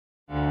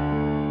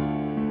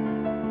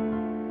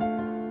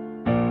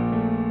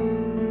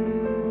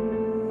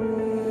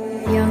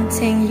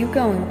Ting, you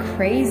going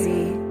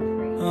crazy.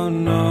 Oh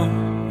no,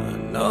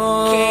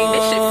 no. King,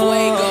 this shit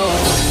fuego.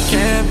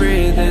 Can't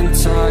breathe in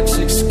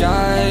toxic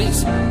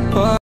skies.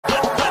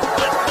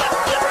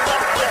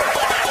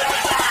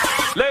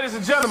 Ladies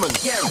and gentlemen,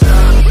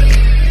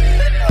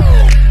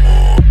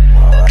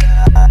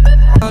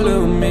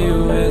 follow me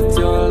with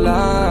your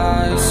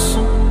lies.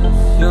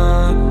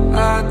 Yeah,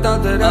 I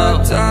thought that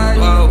I'd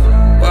die.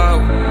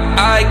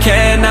 I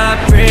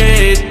cannot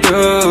breathe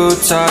through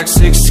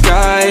toxic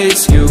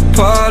skies. You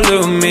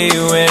pollute me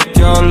with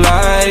your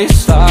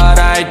lies. Thought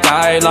I'd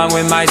die along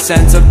with my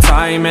sense of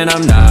time, and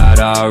I'm not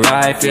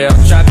alright. Feel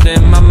trapped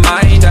in my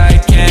mind, I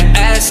can't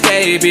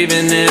escape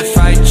even if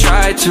I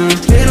try to.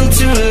 Little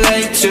too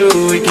late,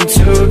 too weak and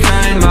too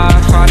kind. My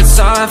heart is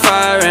on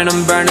fire and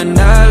I'm burning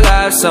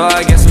alive, so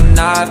I guess I'm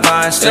not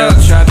fine. Still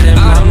trapped in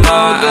my mind. I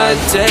know the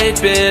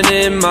date been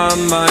in my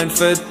mind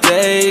for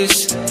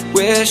days.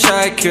 Wish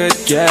I could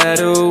get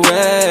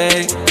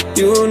away.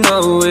 You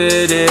know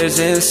it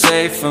isn't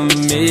safe for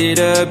me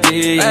to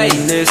be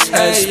in this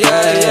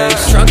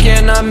headspace. Drunk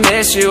and I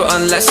miss you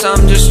unless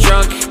I'm just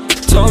drunk.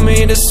 Told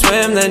me to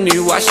swim, then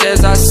you watched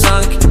as I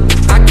sunk.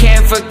 I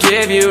can't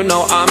forgive you,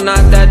 no I'm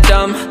not that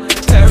dumb.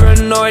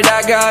 Paranoid,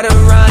 I gotta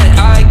run.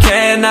 I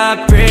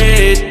cannot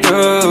breathe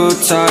through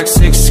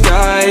toxic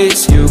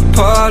skies. You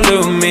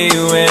pollute me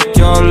with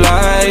your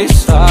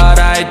lies. Thought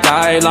I'd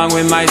die along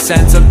with my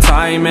sense of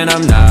time, and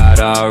I'm not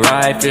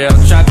alright. Feel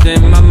trapped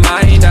in my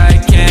mind,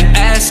 I can't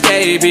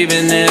escape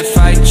even if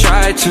I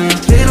try to.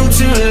 Little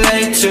too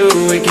late, too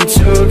weak and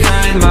too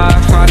kind. My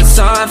heart is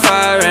on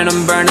fire and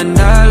I'm burning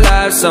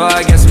alive, so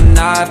I guess I'm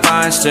not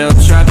fine. Still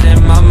trapped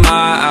in my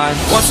mind.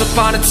 Once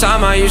upon a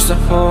time I used to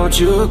hold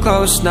you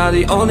close. Now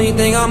the only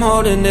thing I'm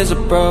holding is a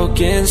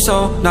broken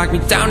soul. Knock me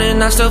down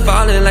and I'm still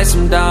falling like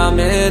some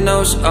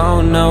dominoes.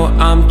 Oh no,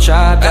 I'm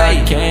trapped,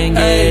 I can't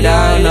get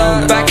out,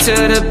 no. Back to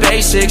the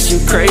basics, you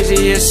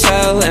crazy as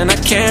hell, and I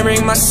can't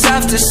bring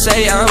myself to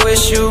say I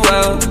wish you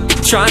well.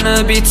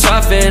 Tryna be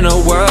tough in a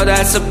world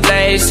that's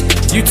ablaze.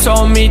 You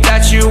told me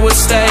that you would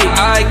stay.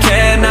 I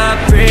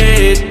cannot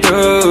breathe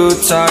through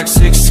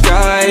toxic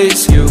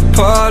skies. You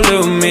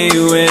pollute me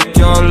with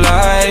your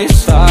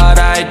lies. Thought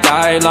I'd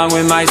die along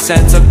with my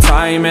sense of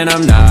time, and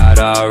I'm not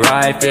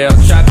alright. Feel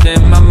trapped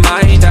in my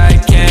mind, I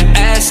can't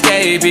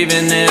escape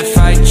even if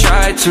I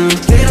try to.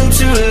 Little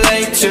too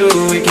late, too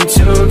weak and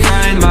too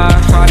kind. My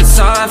heart is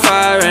on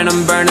fire and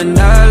I'm burning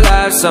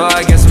alive, so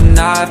I guess I'm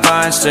not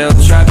fine. Still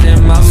trapped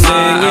in my mind.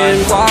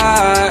 Singing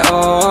why,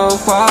 oh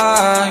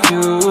why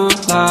you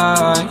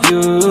lie,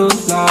 you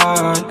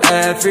lie.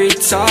 Every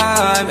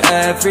time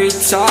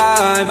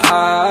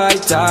I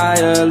die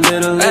a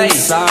little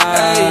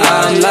inside.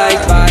 I'm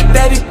like bye,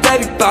 baby,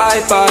 baby,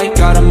 bye, bye.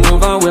 Gotta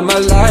move on with my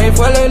life,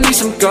 well at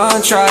least I'm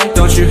gonna try.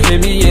 Don't you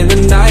hit me in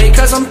the night,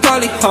 cause I'm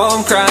probably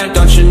home crying.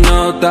 Don't you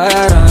know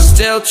that I'm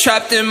still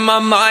trapped in my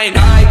mind.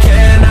 I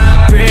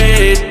cannot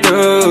breathe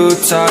through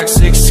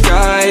toxic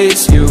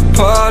skies. You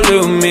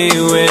pollute me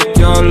with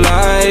your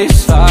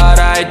lies. Thought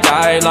I'd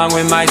die along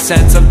with my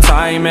sense of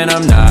time, and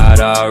I'm not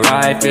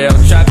alright. Feel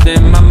trapped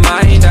in my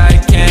mind, I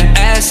can't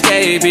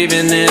escape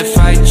even if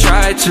I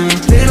try to.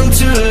 Little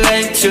too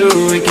late, too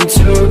weak and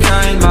too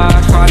kind. My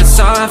heart is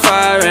on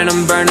fire and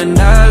I'm burning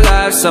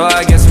alive, so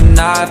I guess I'm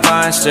not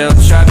fine. Still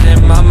trapped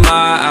in my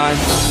mind.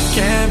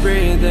 Can't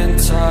breathe in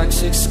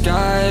toxic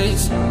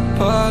skies.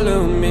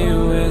 Pollute me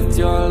with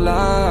your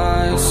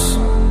lies.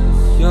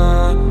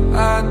 Yeah,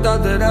 I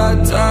thought that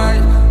I'd die.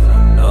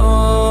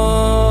 No.